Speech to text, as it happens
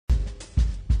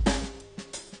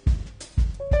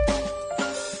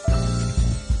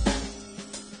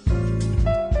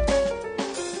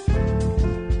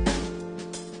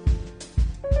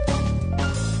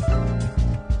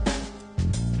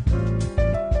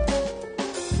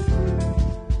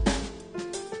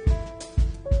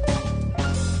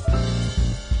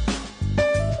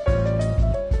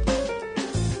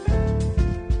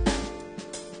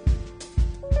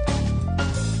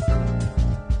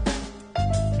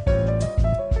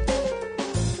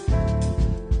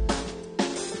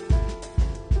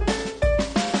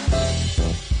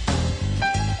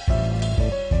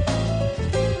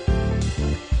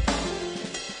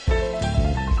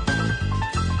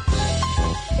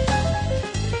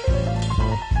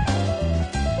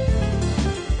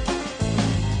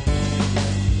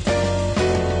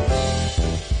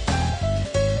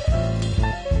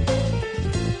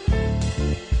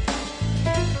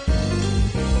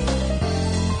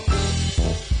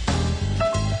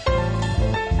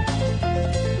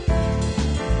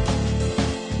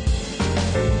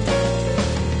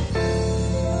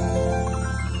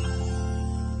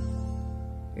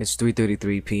It's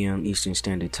 3:33 p.m. Eastern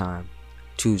Standard Time,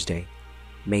 Tuesday,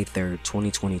 May 3rd,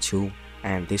 2022,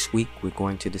 and this week we're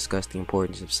going to discuss the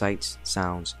importance of sights,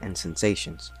 sounds, and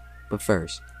sensations. But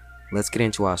first, let's get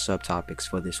into our subtopics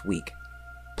for this week: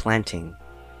 planting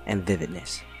and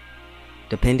vividness.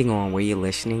 Depending on where you're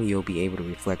listening, you'll be able to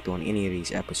reflect on any of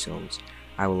these episodes.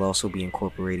 I will also be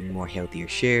incorporating more healthier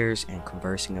shares and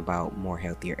conversing about more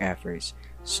healthier efforts.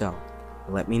 So,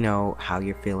 let me know how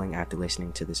you're feeling after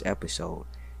listening to this episode.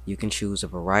 You can choose a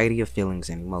variety of feelings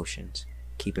and emotions.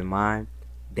 Keep in mind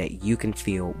that you can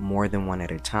feel more than one at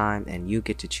a time, and you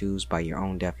get to choose by your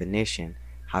own definition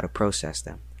how to process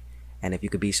them. And if you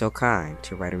could be so kind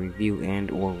to write a review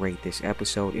and or rate this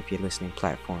episode if your listening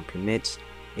platform permits,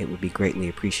 it would be greatly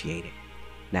appreciated.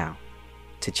 Now,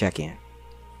 to check in.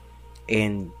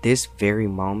 In this very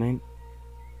moment,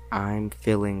 I'm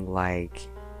feeling like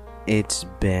it's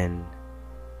been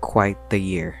quite the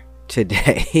year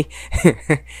today.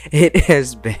 It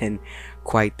has been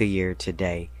quite the year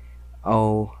today.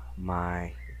 Oh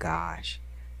my gosh.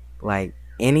 Like,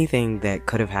 anything that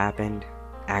could have happened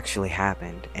actually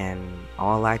happened, and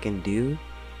all I can do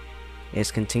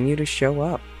is continue to show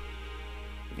up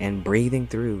and breathing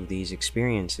through these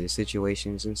experiences,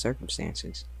 situations, and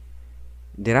circumstances.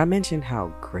 Did I mention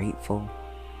how grateful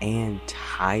and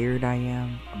tired I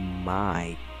am?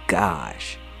 My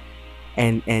gosh.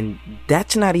 And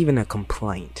that's not even a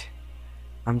complaint.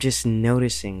 I'm just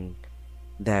noticing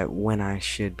that when I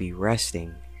should be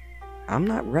resting, I'm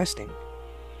not resting.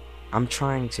 I'm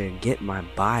trying to get my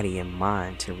body and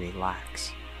mind to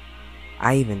relax.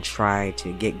 I even try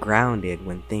to get grounded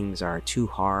when things are too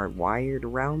hardwired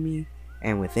around me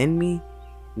and within me.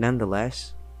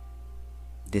 Nonetheless,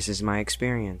 this is my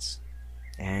experience,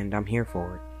 and I'm here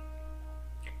for it.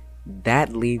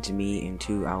 That leads me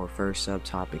into our first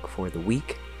subtopic for the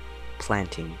week: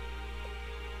 planting.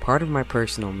 Part of my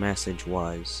personal message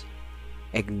was,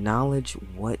 acknowledge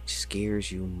what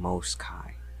scares you most,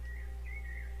 Kai.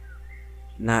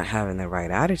 Not having the right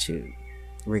attitude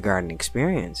regarding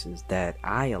experiences that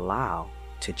I allow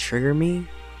to trigger me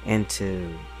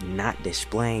into not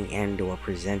displaying and or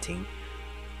presenting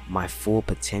my full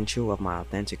potential of my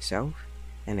authentic self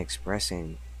and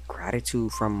expressing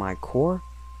gratitude from my core.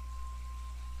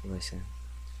 Listen,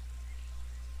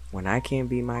 when I can't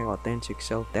be my authentic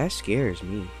self, that scares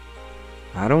me.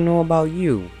 I don't know about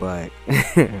you, but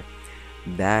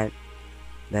that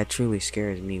truly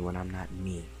scares me when I'm not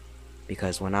me.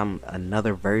 Because when I'm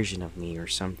another version of me or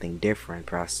something different,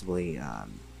 possibly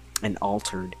an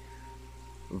altered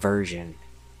version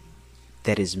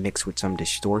that is mixed with some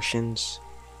distortions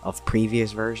of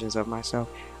previous versions of myself,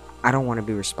 I don't want to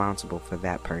be responsible for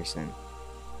that person.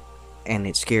 And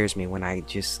it scares me when I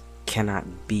just cannot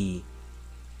be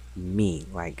me,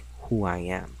 like who I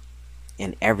am,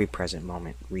 in every present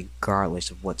moment,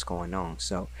 regardless of what's going on.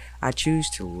 So I choose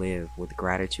to live with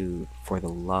gratitude for the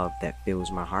love that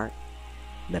fills my heart,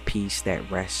 the peace that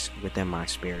rests within my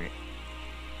spirit.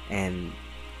 And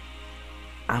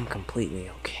I'm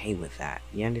completely okay with that.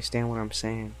 You understand what I'm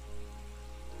saying?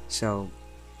 So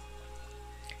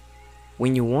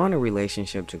when you want a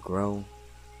relationship to grow,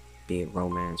 be it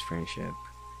romance, friendship,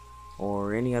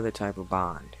 or any other type of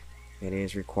bond, it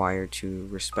is required to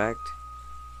respect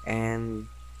and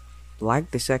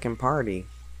like the second party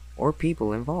or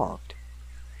people involved.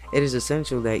 It is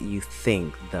essential that you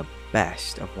think the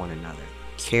best of one another,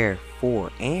 care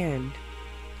for, and,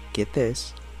 get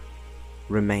this,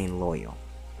 remain loyal.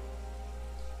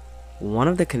 One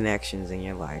of the connections in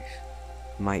your life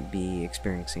might be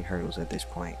experiencing hurdles at this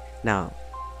point. Now,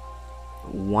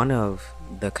 one of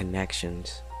the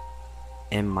connections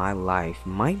in my life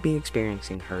might be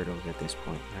experiencing hurdles at this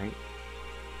point, right?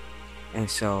 And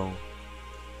so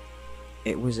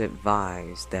it was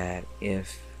advised that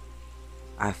if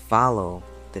I follow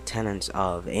the tenets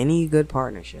of any good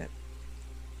partnership,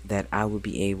 that I would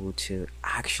be able to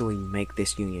actually make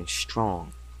this union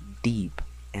strong, deep,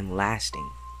 and lasting.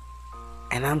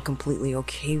 And I'm completely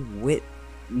okay with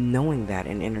knowing that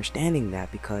and understanding that,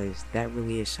 because that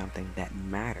really is something that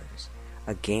matters.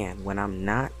 Again, when I'm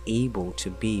not able to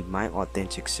be my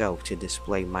authentic self, to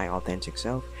display my authentic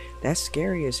self, that's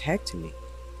scary as heck to me.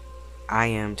 I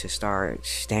am to start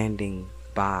standing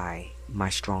by my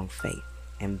strong faith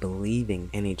and believing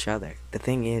in each other. The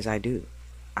thing is, I do.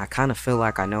 I kind of feel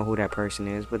like I know who that person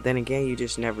is, but then again, you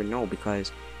just never know,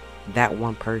 because that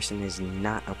one person is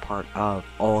not a part of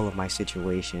all of my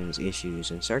situations, issues,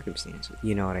 and circumstances.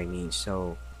 You know what I mean?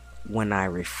 So when I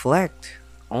reflect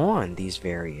on these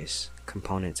various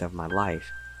components of my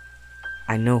life,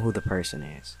 I know who the person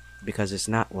is, because it's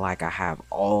not like I have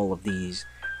all of these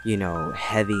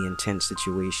heavy, intense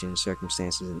situations,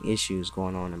 circumstances, and issues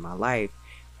going on in my life,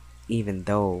 even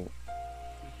though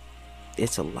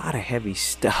it's a lot of heavy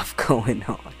stuff going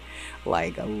on.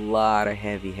 Like a lot of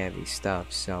heavy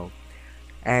stuff. So,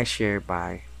 as shared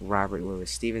by Robert Louis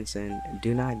Stevenson,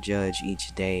 do not judge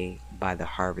each day by the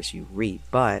harvest you reap,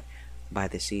 but by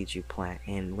the seeds you plant.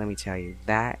 And let me tell you,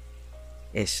 that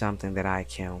is something that I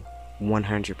can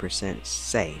 100%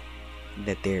 say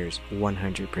that there's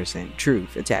 100%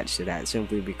 truth attached to that,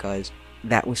 simply because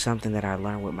that was something that I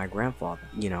learned with my grandfather.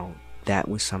 That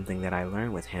was something that I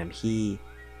learned with him. He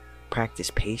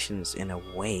practiced patience in a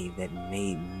way that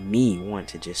made me want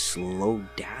to just slow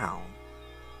down.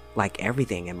 Like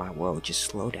everything in my world, just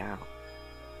slow down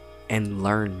and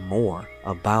learn more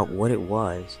about what it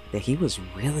was that he was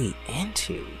really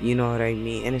into. You know what I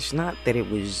mean? And it's not that it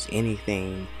was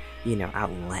anything,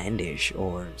 outlandish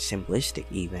or simplistic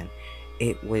even.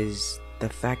 It was the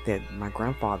fact that my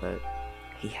grandfather,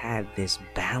 he had this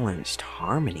balanced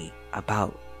harmony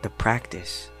about the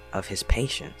practice of his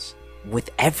patience with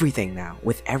everything now,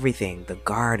 with everything, the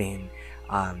garden,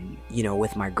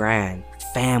 with my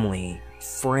family,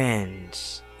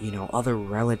 friends, other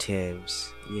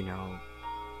relatives,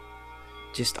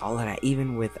 just all of that,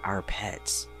 even with our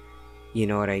pets, you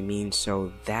know what I mean?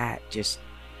 So that just,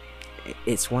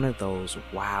 it's one of those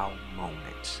wow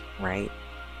moments, right?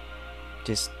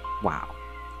 Just wow.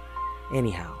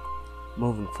 Anyhow,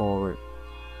 moving forward,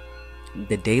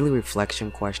 the daily reflection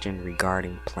question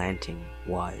regarding planting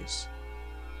was,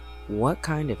 what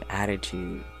kind of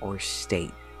attitude or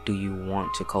state do you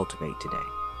want to cultivate today?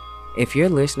 If your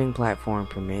listening platform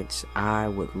permits, I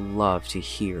would love to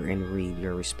hear and read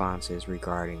your responses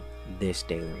regarding this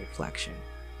daily reflection.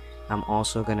 I'm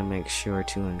also going to make sure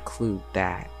to include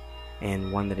that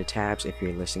in one of the tabs. If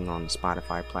you're listening on the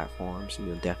Spotify platforms,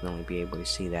 you'll definitely be able to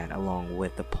see that, along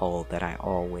with the poll that I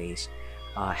always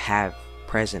have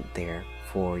present there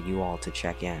for you all to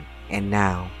check in. And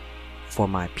now for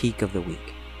my peak of the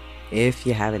week. If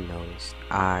you haven't noticed,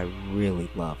 I really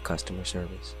love customer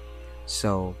service.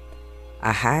 So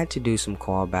I had to do some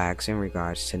callbacks in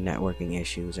regards to networking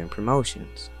issues and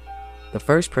promotions. The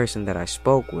first person that I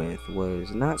spoke with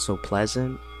was not so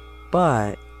pleasant,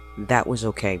 but that was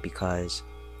okay because,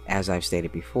 as I've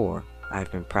stated before,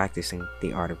 I've been practicing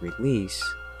the art of release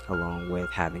along with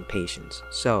having patience.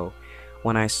 So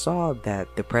when I saw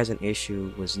that the present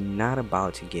issue was not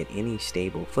about to get any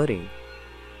stable footing,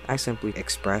 I simply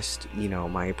expressed,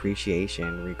 my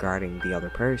appreciation regarding the other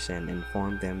person,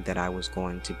 informed them that I was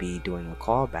going to be doing a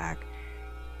callback,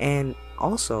 and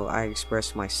also I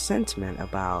expressed my sentiment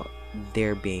about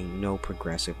there being no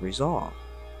progressive resolve.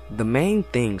 The main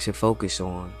thing to focus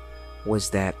on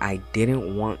was that I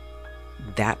didn't want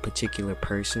that particular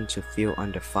person to feel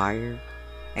under fire,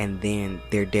 and then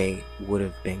their day would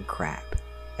have been crap,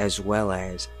 as well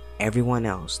as everyone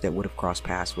else that would have crossed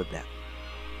paths with them.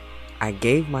 I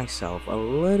gave myself a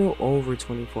little over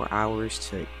 24 hours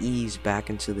to ease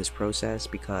back into this process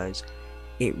because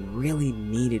it really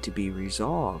needed to be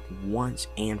resolved once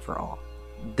and for all.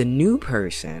 The new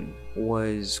person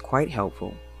was quite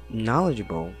helpful,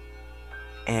 knowledgeable,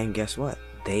 and guess what?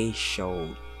 They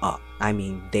showed up. I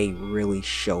mean, they really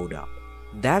showed up.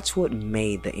 That's what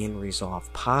made the end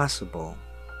resolve possible,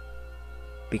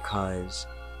 because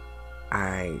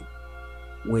I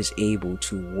was able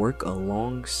to work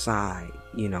alongside,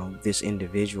 this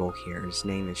individual here. His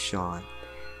name is Sean.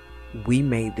 We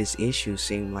made this issue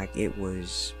seem like it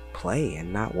was play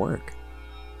and not work.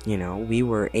 We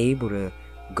were able to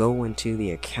go into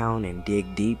the account and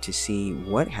dig deep to see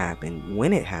what happened,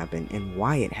 when it happened, and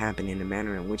why it happened in the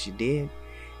manner in which it did.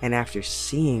 And after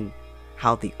seeing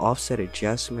how the offset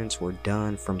adjustments were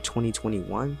done from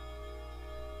 2021,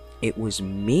 it was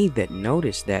me that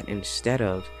noticed that instead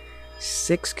of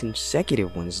 6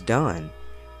 consecutive ones done,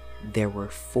 there were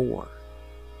 4.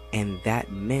 And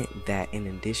that meant that an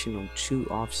additional 2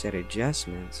 offset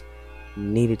adjustments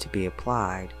needed to be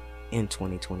applied in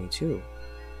 2022.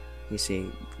 You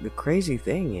see, the crazy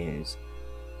thing is,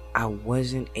 I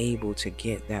wasn't able to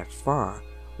get that far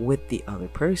with the other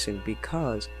person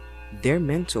because their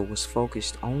mental was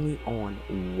focused only on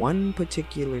one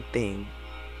particular thing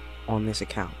on this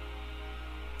account.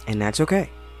 And that's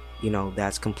okay.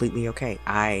 That's completely okay.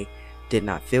 I did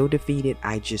not feel defeated.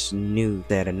 I just knew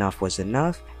that enough was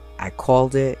enough. I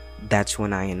called it. That's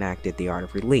when I enacted the art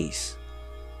of release.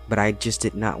 But I just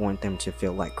did not want them to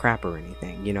feel like crap or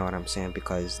anything. You know what I'm saying?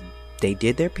 Because they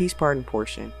did their peace part and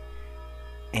portion,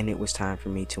 and it was time for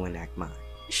me to enact mine.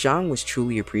 Sean was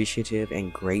truly appreciative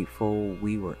and grateful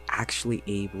we were actually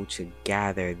able to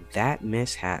gather that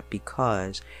mishap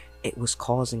because it was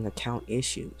causing account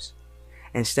issues.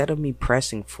 Instead of me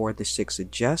pressing for the 6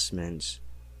 adjustments,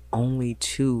 only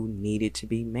 2 needed to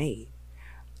be made.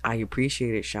 I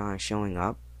appreciated Sean showing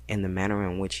up in the manner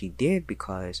in which he did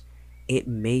because it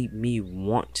made me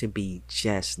want to be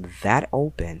just that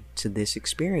open to this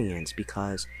experience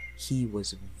because he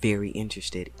was very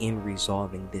interested in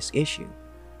resolving this issue.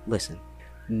 Listen,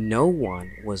 no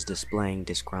one was displaying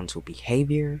disgruntled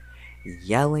behavior,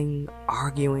 yelling,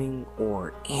 arguing,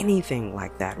 or anything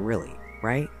like that, really,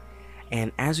 right?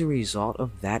 And as a result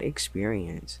of that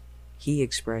experience, he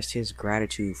expressed his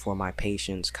gratitude for my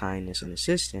patience, kindness, and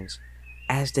assistance,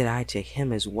 as did I to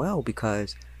him as well,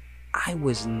 because I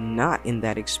was not in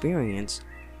that experience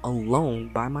alone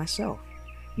by myself.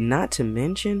 Not to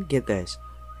mention, get this,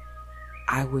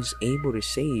 I was able to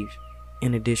save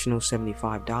an additional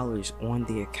 $75 on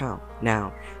the account.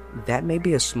 Now, that may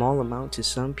be a small amount to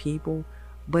some people,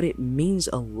 but it means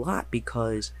a lot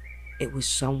because it was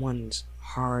someone's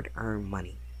hard-earned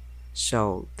money.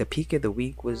 So the peak of the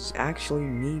week was actually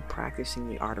me practicing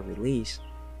the art of release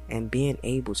and being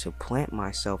able to plant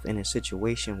myself in a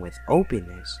situation with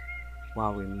openness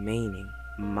while remaining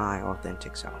my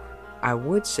authentic self. I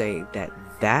would say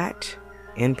that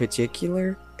in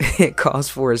particular, it calls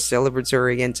for a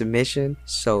celebratory intermission,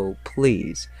 so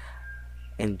please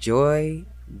enjoy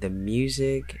the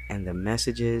music and the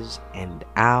messages, and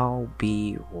I'll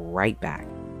be right back.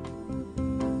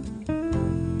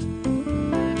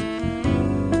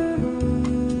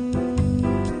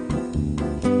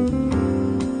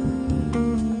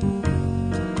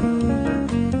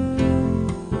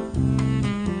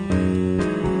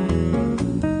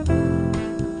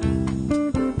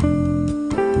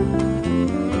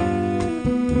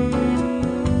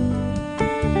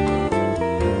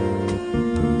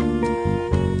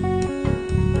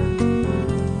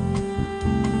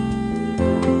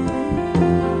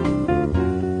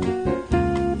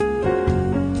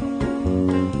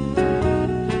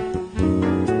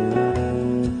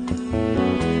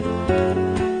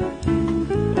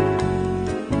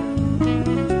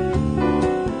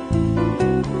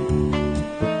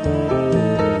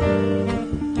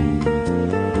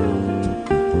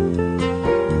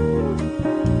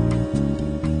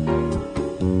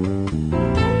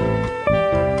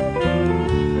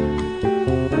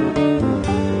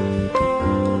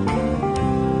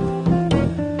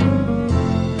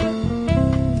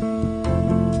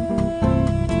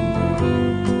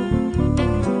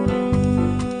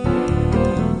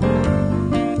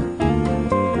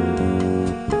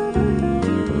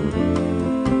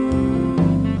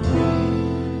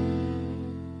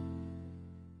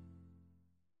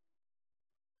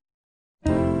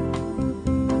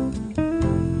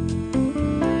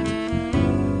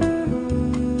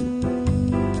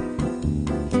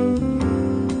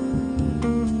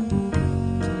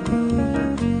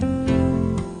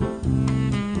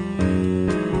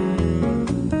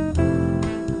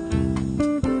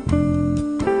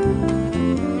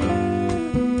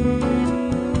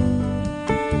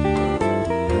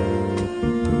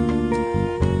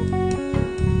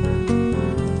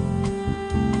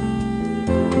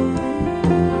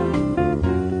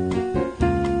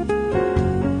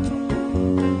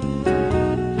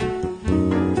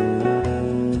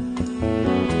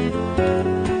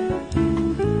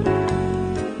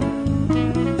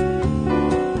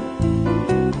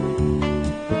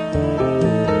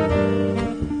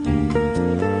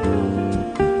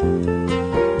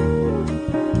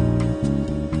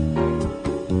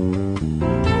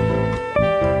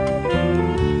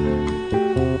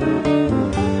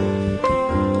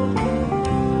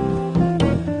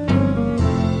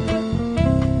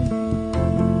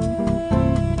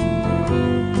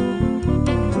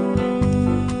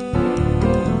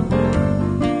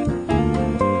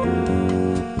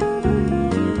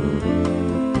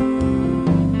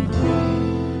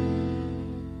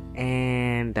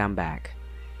 I'm back.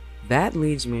 That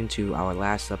leads me into our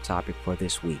last subtopic for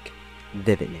this week,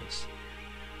 vividness.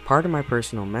 Part of my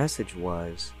personal message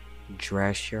was,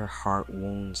 dress your heart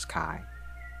wounds, Kai.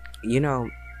 You know,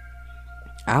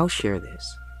 I'll share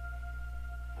this,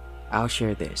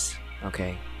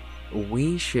 okay?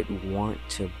 We should want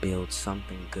to build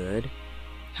something good.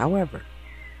 However,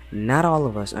 not all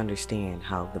of us understand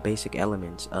how the basic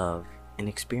elements of an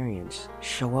experience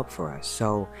show up for us.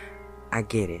 So, I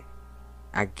get it.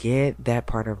 I get that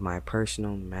part of my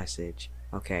personal message.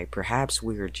 Okay, perhaps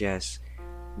we're just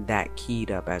that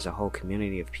keyed up as a whole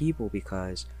community of people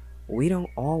because we don't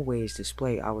always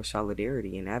display our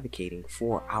solidarity in advocating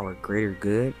for our greater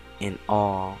good in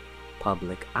all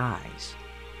public eyes,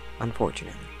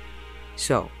 unfortunately.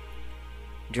 So,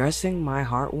 dressing my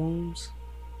heart wounds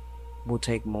will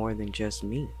take more than just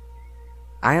me.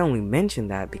 I only mention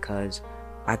that because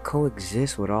I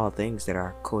coexist with all things that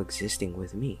are coexisting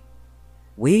with me.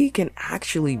 We can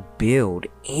actually build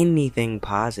anything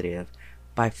positive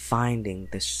by finding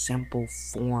the simple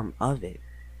form of it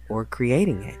or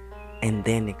creating it and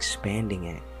then expanding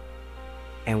it.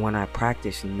 And when I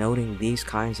practice noting these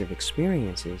kinds of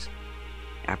experiences,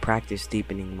 I practice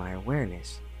deepening my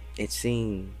awareness. It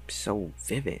seems so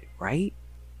vivid, right?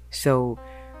 So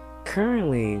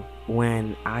currently,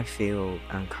 when I feel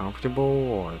uncomfortable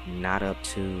or not up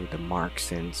to the mark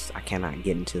since I cannot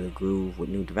get into the groove with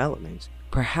new developments,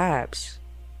 perhaps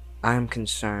I'm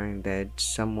concerned that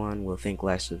someone will think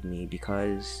less of me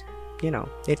because,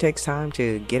 it takes time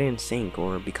to get in sync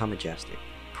or become adjusted.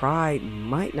 Pride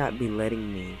might not be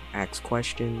letting me ask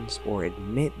questions or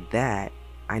admit that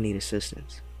I need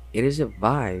assistance. It is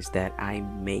advised that I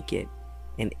make it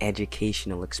an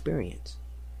educational experience.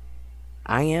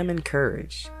 I am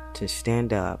encouraged to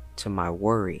stand up to my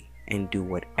worry and do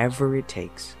whatever it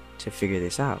takes to figure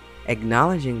this out.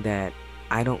 Acknowledging that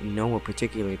I don't know a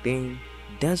particular thing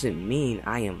doesn't mean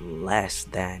I am less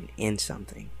than in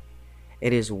something.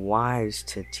 It is wise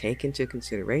to take into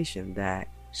consideration that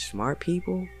smart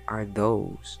people are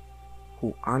those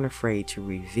who aren't afraid to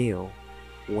reveal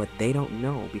what they don't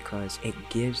know because it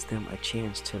gives them a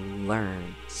chance to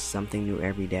learn something new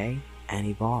every day and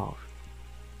evolve.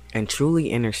 And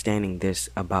truly understanding this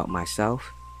about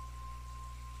myself,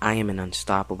 I am an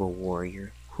unstoppable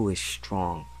warrior who is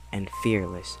strong and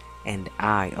fearless, and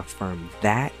I affirm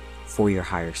that for your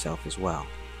higher self as well.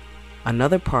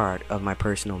 Another part of my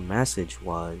personal message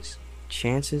was,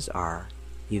 chances are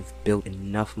you've built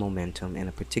enough momentum in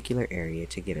a particular area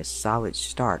to get a solid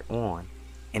start on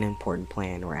an important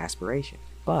plan or aspiration,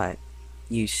 but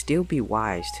you still be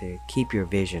wise to keep your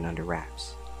vision under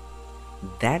wraps.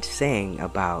 That saying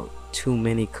about too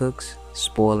many cooks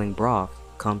spoiling broth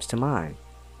comes to mind,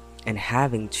 and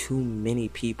having too many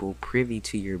people privy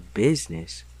to your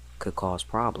business could cause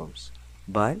problems.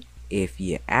 But if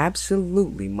you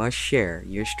absolutely must share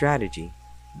your strategy,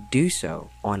 do so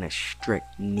on a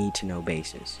strict need-to-know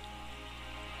basis.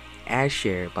 As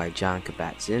shared by John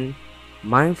Kabat-Zinn,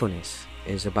 mindfulness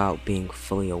is about being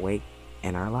fully awake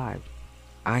in our lives.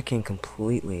 I can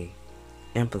completely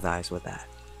empathize with that.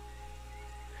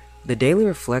 The daily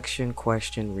reflection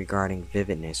question regarding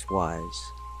vividness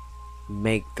was,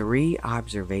 make 3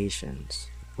 observations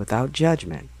without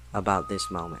judgment about this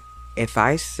moment. If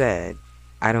I said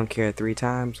I don't care 3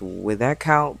 times, would that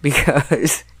count?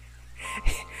 Because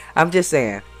I'm just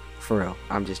saying, for real,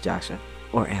 I'm just joshing.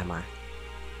 Or am I?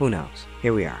 Who knows?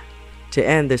 Here we are. To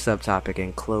end this subtopic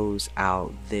and close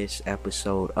out this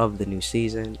episode of the new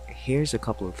season, here's a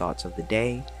couple of thoughts of the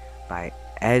day by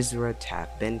Ezra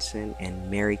Taft Benson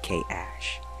and Mary Kay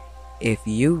Ash. If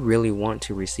you really want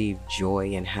to receive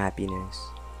joy and happiness,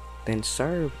 then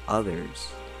serve others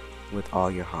with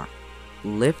all your heart.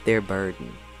 Lift their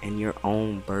burden, and your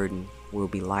own burden will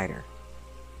be lighter.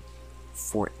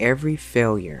 For every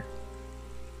failure,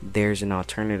 there's an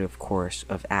alternative course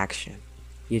of action.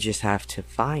 You just have to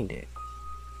find it.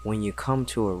 When you come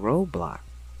to a roadblock,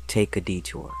 take a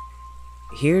detour.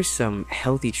 Here's some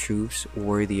healthy truths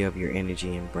worthy of your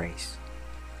energy embrace.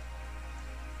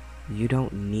 You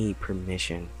don't need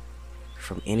permission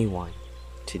from anyone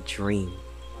to dream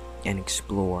and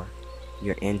explore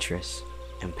your interests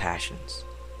and passions.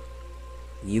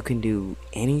 You can do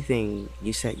anything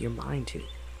you set your mind to.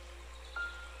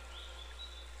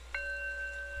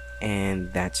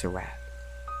 And that's a wrap.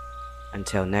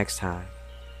 Until next time,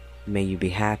 may you be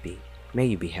happy, may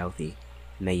you be healthy,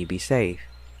 may you be safe,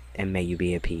 and may you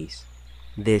be at peace.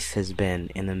 This has been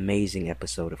an amazing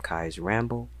episode of Kai's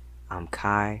Ramble. I'm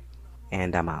Kai,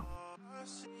 and I'm out. I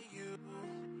see you.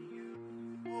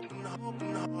 Open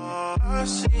heart. I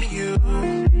see you.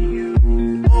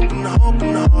 Open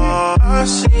heart. I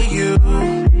see you.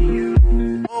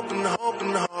 Open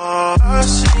heart. I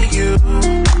see you.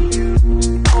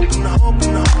 Open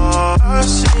heart. I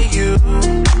see you.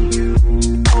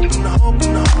 Open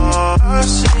heart. I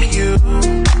see you.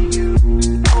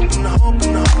 Open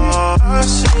heart. I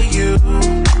see you.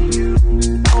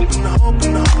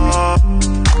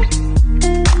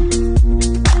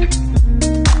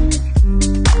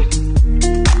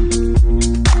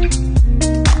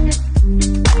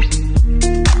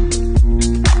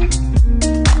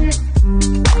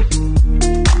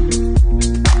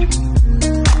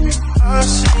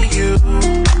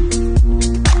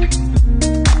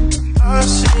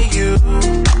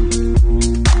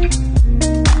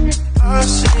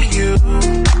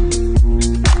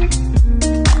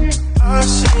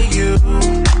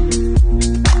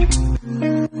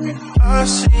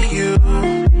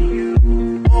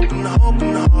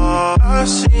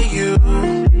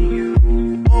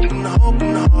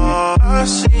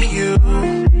 you.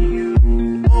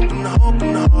 Open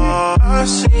heart. I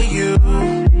see you.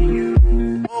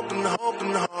 Open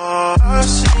heart. I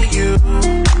see you.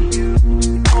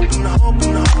 Open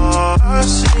heart. I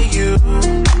see you.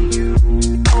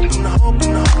 Open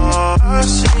heart. I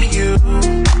see you.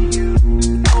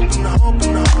 Open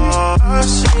heart. I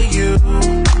see you.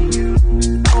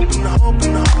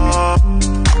 Open heart.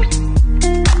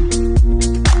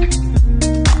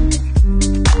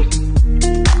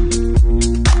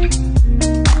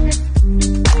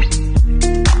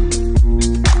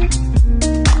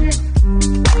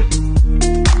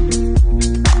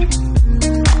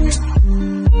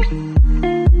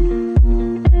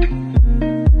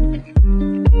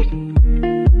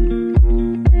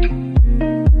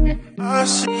 I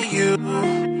see you.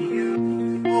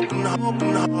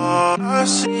 Open heart. I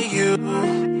see you.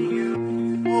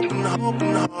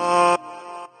 Open heart.